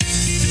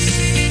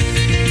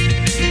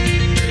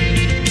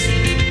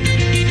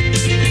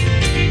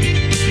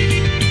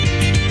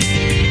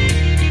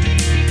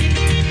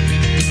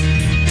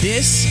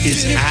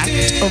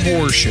Act of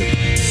Worship,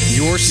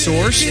 your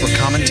source for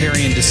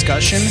commentary and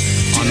discussion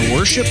on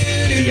worship,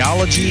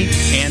 theology,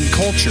 and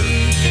culture.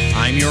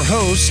 I'm your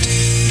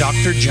host,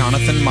 Dr.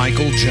 Jonathan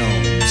Michael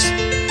Jones.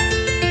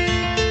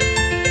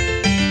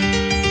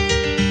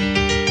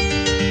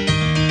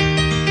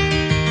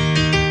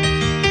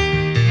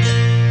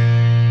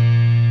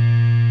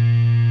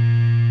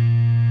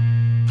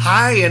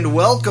 Hi, and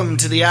welcome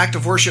to the Act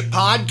of Worship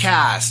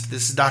podcast.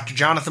 This is Dr.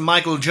 Jonathan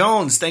Michael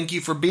Jones. Thank you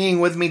for being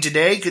with me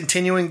today,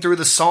 continuing through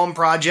the Psalm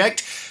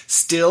Project,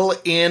 still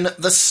in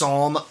the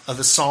Psalm of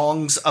the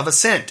Songs of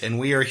Ascent. And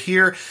we are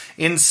here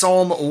in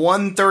Psalm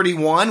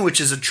 131, which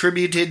is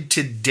attributed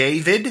to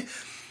David.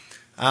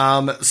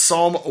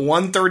 Psalm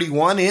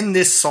 131, in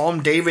this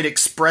psalm, David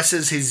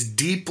expresses his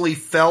deeply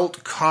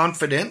felt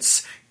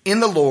confidence in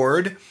the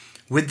Lord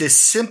with this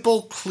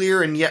simple,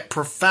 clear, and yet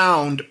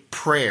profound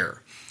prayer.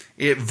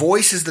 It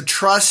voices the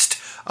trust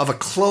of a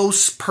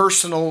close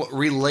personal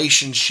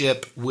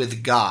relationship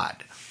with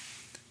God.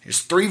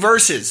 Here's 3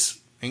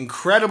 verses,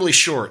 incredibly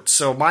short.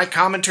 So my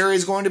commentary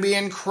is going to be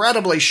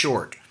incredibly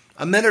short.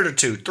 A minute or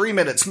two, 3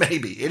 minutes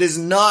maybe. It is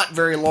not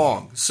very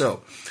long.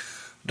 So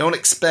don't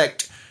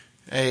expect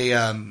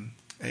a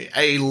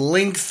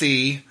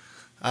lengthy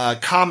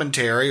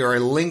commentary or a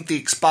lengthy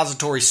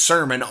expository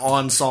sermon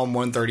on Psalm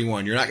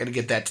 131. You're not going to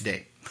get that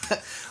today.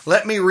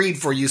 Let me read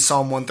for you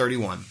Psalm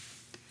 131.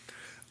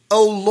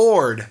 O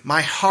Lord,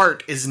 my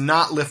heart is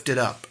not lifted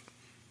up.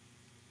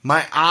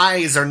 My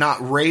eyes are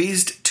not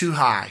raised too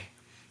high.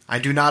 I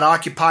do not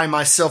occupy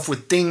myself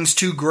with things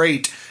too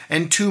great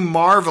and too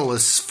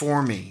marvelous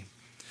for me.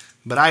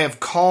 But I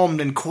have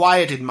calmed and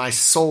quieted my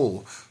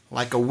soul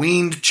like a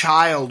weaned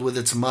child with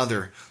its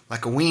mother.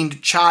 Like a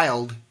weaned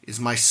child is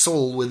my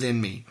soul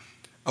within me.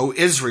 O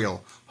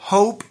Israel,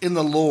 hope in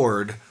the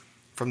Lord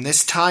from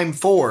this time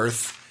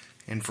forth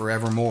and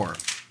forevermore.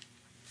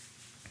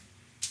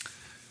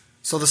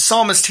 So the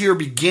psalmist here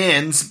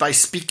begins by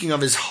speaking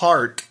of his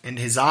heart and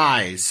his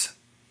eyes.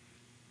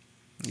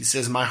 He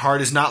says, my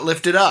heart is not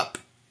lifted up.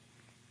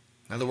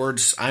 In other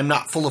words, I am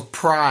not full of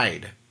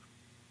pride.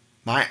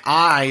 My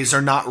eyes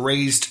are not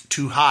raised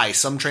too high.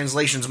 Some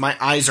translations, my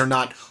eyes are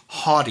not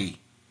haughty,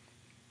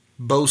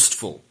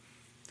 boastful.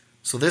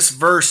 So this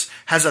verse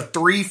has a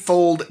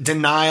threefold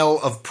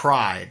denial of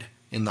pride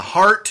in the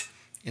heart,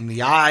 in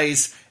the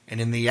eyes, and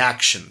in the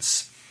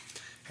actions.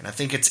 And I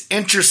think it's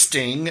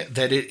interesting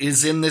that it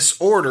is in this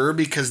order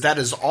because that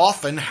is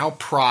often how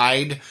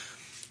pride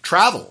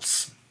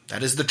travels.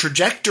 That is the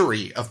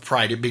trajectory of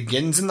pride. It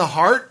begins in the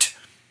heart,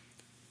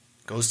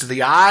 goes to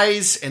the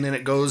eyes, and then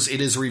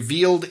it is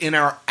revealed in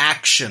our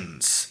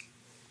actions.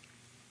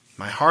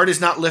 My heart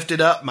is not lifted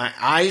up. My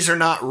eyes are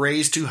not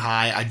raised too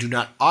high. I do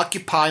not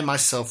occupy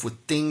myself with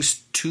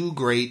things too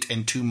great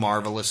and too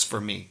marvelous for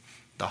me.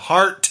 The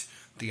heart,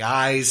 the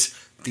eyes,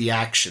 the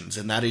actions.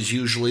 And that is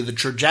usually the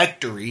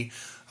trajectory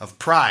of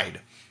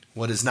pride.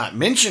 What is not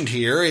mentioned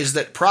here is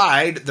that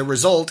pride, the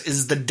result,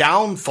 is the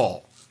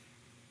downfall.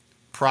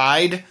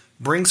 Pride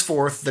brings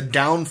forth the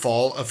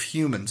downfall of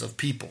humans, of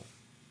people.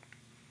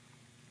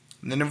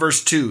 And then in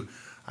verse 2,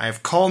 I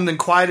have calmed and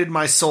quieted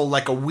my soul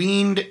like a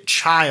weaned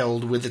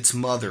child with its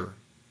mother.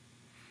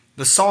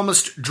 The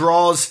psalmist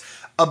draws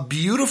a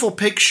beautiful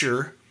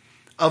picture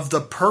of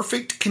the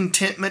perfect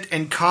contentment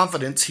and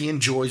confidence he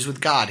enjoys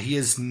with God. He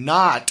is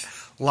not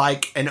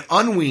like an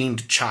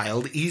unweaned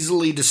child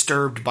easily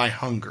disturbed by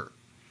hunger,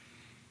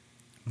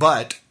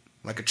 but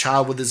like a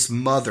child with his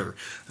mother.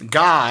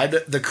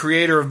 God, the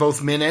creator of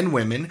both men and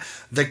women,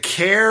 the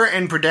care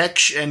and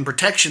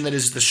protection that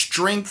is the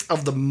strength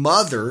of the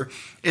mother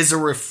is a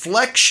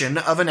reflection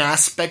of an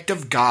aspect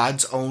of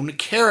God's own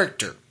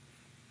character.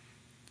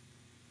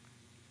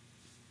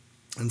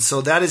 And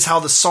so that is how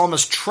the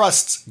psalmist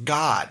trusts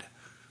God,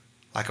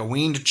 like a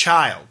weaned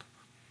child,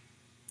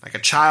 like a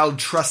child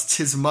trusts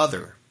his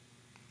mother.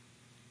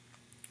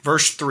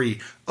 Verse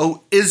 3,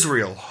 O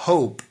Israel,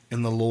 hope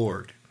in the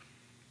Lord.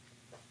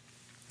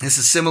 This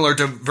is similar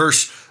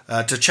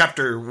to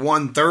chapter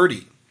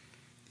 130.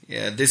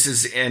 This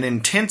is an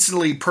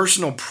intensely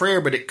personal prayer,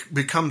 but it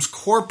becomes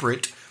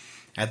corporate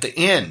at the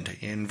end.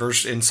 In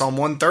Psalm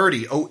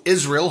 130, O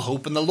Israel,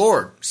 hope in the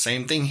Lord.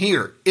 Same thing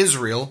here.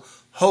 Israel,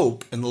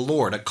 hope in the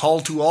Lord. A call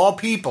to all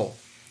people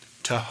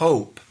to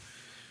hope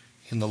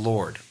in the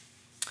Lord.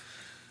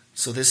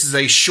 So this is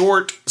a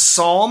short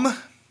psalm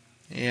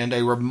and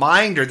a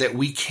reminder that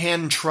we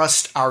can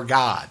trust our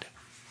God.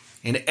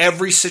 In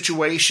every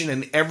situation,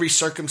 in every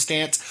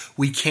circumstance,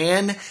 we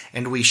can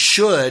and we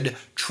should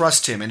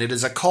trust Him. And it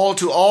is a call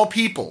to all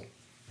people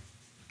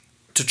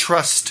to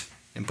trust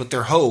and put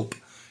their hope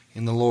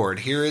in the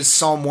Lord. Here is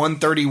Psalm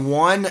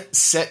 131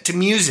 set to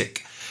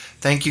music.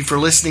 Thank you for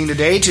listening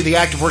today to the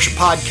Act of Worship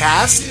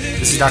podcast.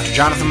 This is Dr.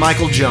 Jonathan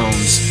Michael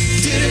Jones.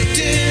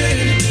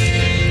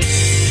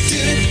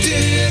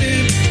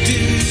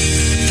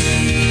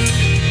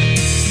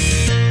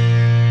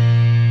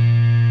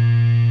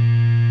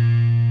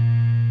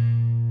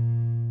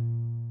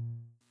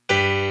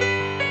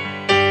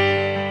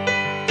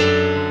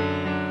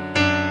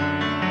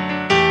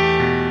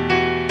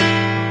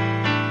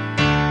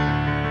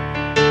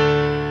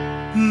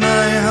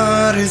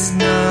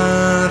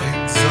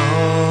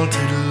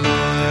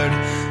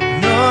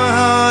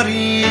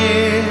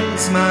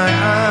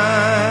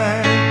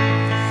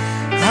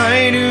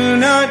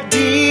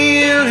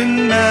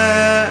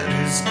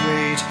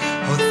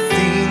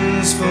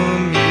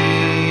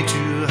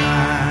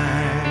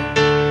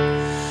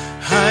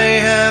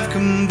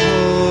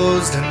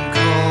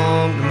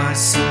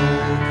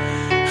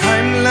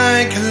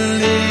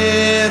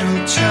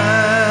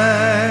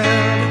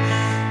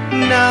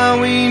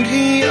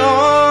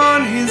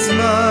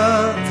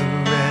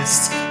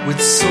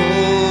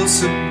 soul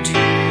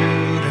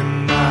subdued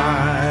and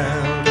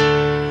mild.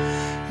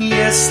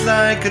 Yes,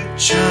 like a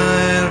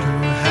child who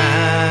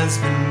has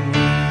been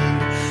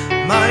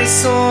weaned, my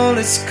soul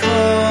is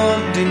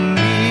calmed in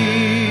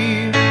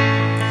me.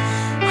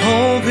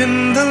 Hope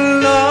in the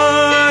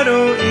Lord,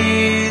 O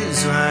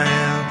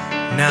Israel,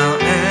 now